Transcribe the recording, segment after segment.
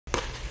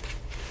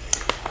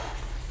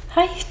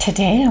Hi,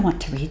 today I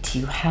want to read to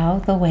you how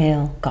the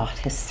whale got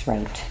his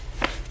throat.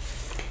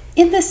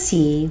 In the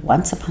sea,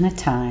 once upon a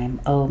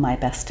time, oh my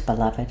best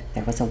beloved,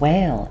 there was a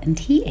whale, and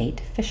he ate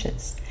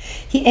fishes.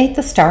 He ate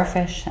the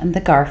starfish, and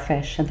the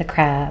garfish, and the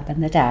crab,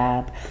 and the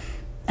dab,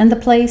 and the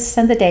plaice,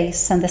 and the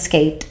dace, and the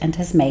skate, and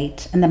his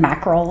mate, and the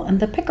mackerel,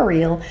 and the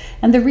pickerel,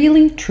 and the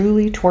really,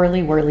 truly,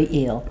 twirly, whirly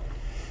eel.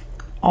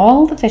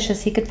 All the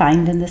fishes he could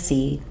find in the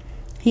sea,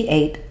 he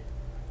ate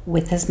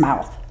with his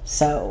mouth,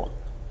 so.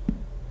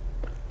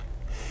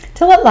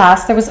 Till at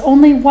last there was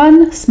only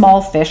one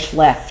small fish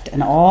left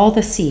in all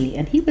the sea,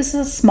 and he was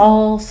a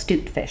small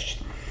 'stute fish.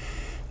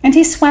 And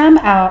he swam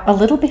out a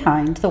little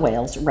behind the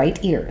whale's right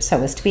ear,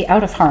 so as to be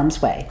out of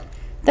harm's way.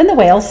 Then the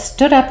whale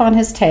stood up on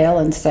his tail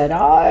and said,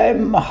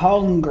 "I'm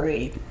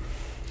hungry."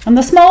 And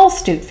the small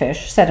 'stute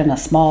fish said in a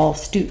small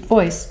 'stute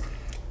voice,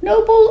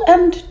 "Noble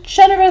and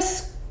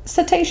generous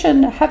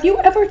cetacean, have you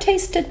ever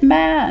tasted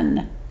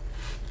man?"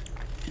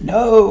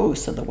 "No,"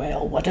 said the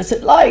whale. "What is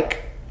it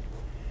like?"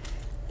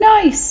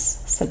 "Nice,"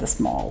 said the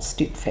small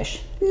 'stute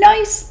fish.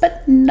 "Nice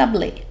but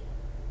nubbly."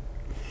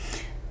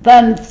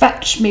 "Then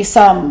fetch me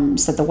some,"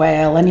 said the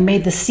whale, and he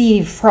made the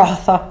sea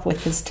froth up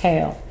with his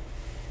tail.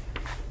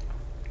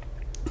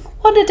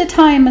 "One at a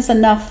time is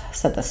enough,"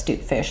 said the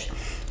 'stute fish.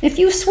 "If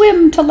you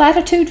swim to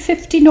latitude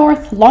 50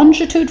 north,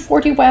 longitude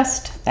 40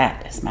 west,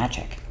 that is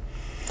magic.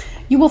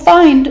 You will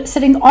find,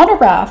 sitting on a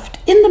raft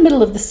in the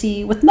middle of the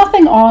sea, with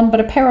nothing on but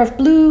a pair of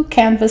blue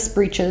canvas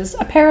breeches,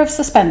 a pair of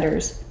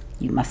suspenders,"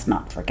 you must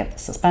not forget the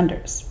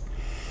suspenders,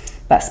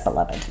 best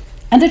beloved,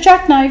 "and a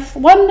jackknife,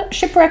 one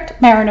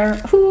shipwrecked mariner,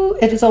 who,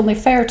 it is only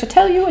fair to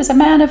tell you, is a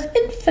man of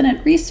infinite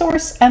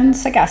resource and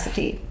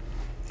sagacity."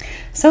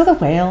 So the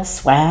whale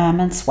swam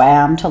and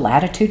swam to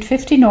latitude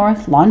 50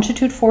 north,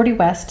 longitude 40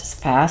 west, as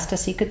fast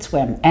as he could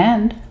swim,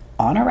 and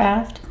on a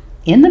raft,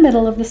 in the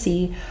middle of the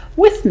sea,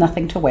 with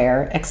nothing to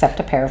wear except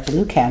a pair of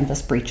blue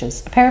canvas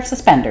breeches, a pair of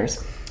suspenders,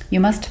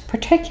 you must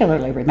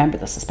particularly remember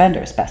the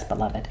suspenders, best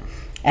beloved,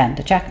 and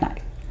a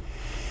jackknife.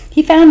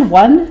 He found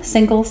one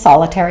single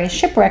solitary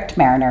shipwrecked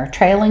mariner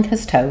trailing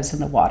his toes in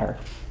the water.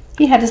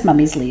 He had his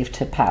mummy's leave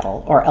to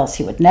paddle, or else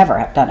he would never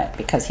have done it,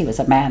 because he was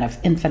a man of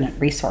infinite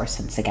resource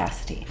and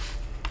sagacity.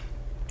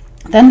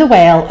 Then the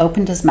whale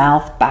opened his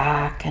mouth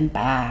back and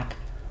back,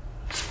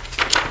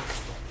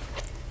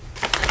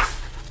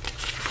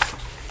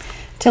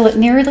 till it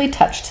nearly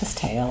touched his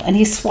tail, and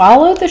he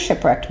swallowed the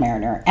shipwrecked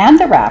mariner, and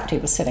the raft he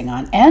was sitting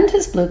on, and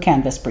his blue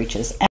canvas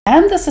breeches,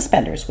 and the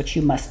suspenders, which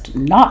you must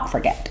not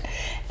forget,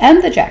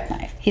 and the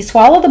jackknife. He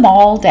swallowed them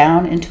all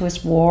down into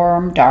his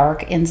warm,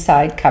 dark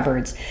inside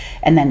cupboards,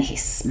 and then he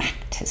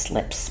smacked his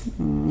lips,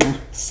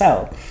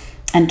 so,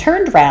 and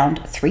turned round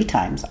 3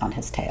 times on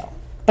his tail.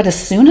 But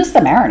as soon as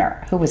the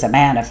mariner, who was a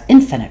man of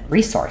infinite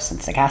resource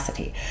and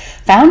sagacity,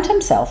 found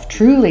himself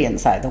truly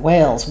inside the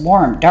whale's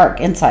warm, dark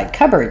inside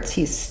cupboards,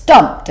 he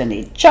stumped and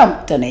he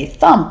jumped and he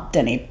thumped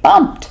and he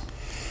bumped.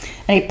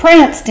 And he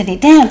pranced and he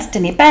danced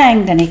and he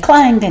banged and he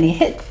clanged and he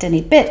hit and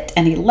he bit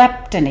and he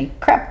leapt and he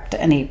crept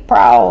and he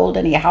prowled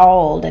and he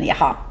howled and he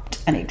hopped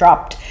and he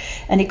dropped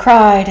and he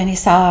cried and he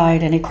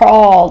sighed and he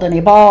crawled and he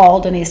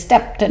bawled and he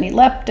stepped and he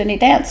leapt and he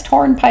danced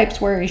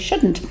hornpipes where he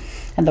shouldn't.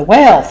 And the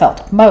whale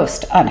felt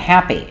most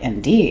unhappy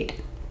indeed.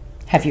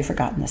 Have you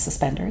forgotten the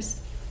suspenders?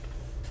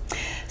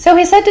 So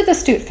he said to the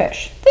 'stute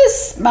fish,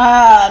 "This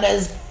man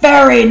is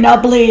very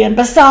nubbly, and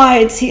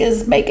besides he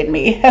is making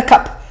me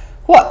hiccup.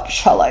 What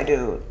shall I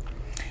do?"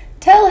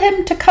 "Tell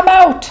him to come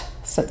out,"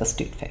 said the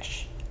 'stute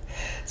fish.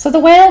 So the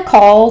whale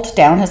called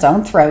down his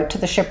own throat to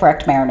the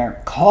shipwrecked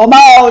mariner, "Come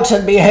out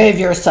and behave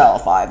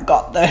yourself. I've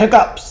got the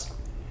hiccups."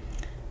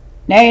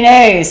 "Nay,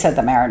 nay," said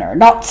the mariner,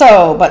 "not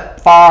so,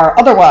 but far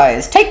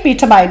otherwise. Take me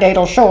to my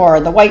natal shore,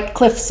 the white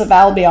cliffs of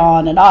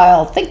Albion, and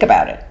I'll think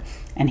about it."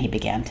 And he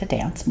began to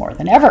dance more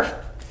than ever.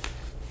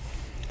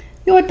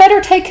 "You had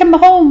better take him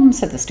home,"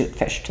 said the 'stute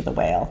fish to the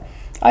whale.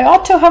 "I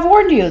ought to have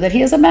warned you that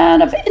he is a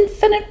man of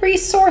infinite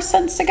resource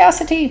and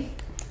sagacity."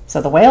 So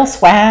the whale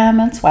swam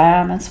and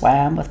swam and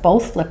swam with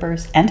both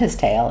flippers and his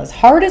tail as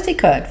hard as he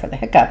could for the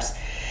hiccups,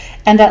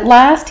 and at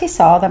last he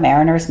saw the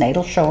mariner's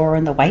natal shore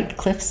and the white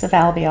cliffs of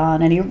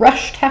Albion, and he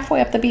rushed halfway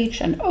up the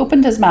beach and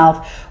opened his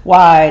mouth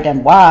wide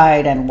and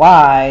wide and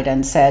wide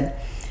and said,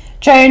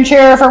 "Change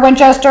here for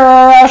Winchester,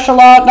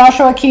 Ashalot,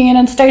 Nashua, Keene,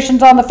 and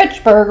stations on the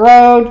Fitchburg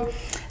Road."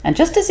 And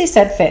just as he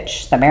said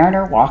Fitch, the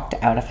mariner walked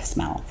out of his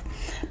mouth.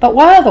 But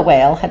while the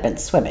whale had been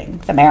swimming,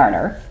 the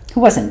mariner,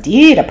 who was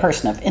indeed a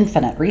person of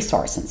infinite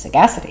resource and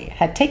sagacity,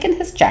 had taken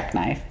his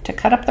jackknife to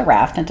cut up the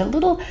raft into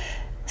little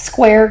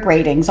square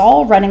gratings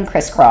all running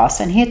crisscross,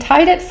 and he had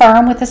tied it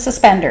firm with his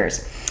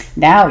suspenders.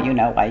 Now you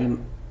know why you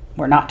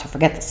were not to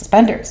forget the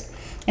suspenders.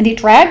 And he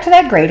dragged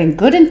that grating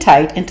good and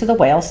tight into the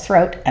whale's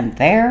throat, and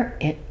there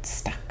it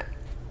stuck.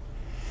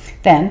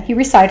 Then he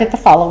recited the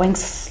following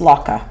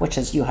sloka, which,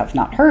 as you have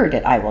not heard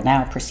it, I will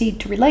now proceed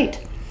to relate.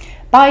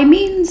 "By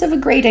means of a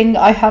grating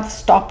I have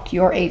stopped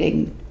your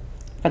aiding."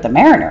 For the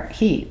mariner,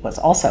 he was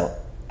also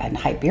an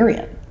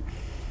Hibernian.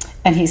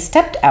 And he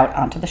stepped out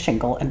onto the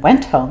shingle and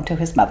went home to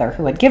his mother,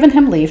 who had given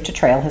him leave to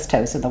trail his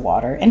toes in the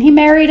water, and he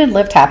married and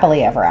lived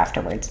happily ever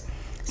afterwards.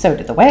 So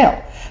did the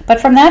whale. But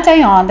from that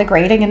day on, the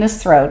grating in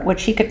his throat,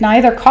 which he could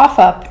neither cough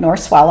up nor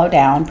swallow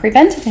down,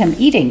 prevented him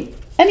eating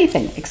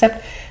anything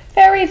except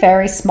very,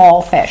 very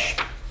small fish.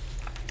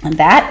 And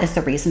that is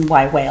the reason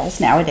why whales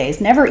nowadays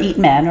never eat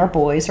men or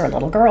boys or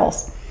little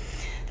girls.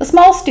 The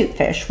small 'stute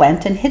fish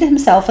went and hid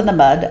himself in the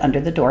mud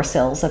under the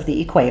door-sills of the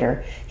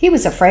equator. He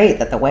was afraid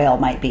that the whale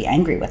might be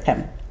angry with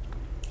him.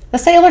 The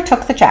sailor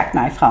took the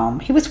jackknife home.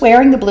 He was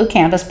wearing the blue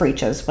canvas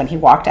breeches when he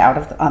walked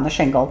out on the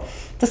shingle.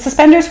 The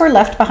suspenders were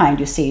left behind,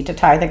 you see, to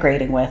tie the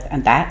grating with,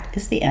 and that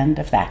is the end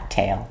of that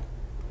tale.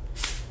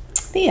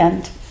 The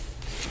end.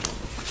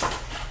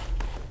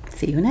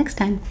 See you next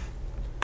time.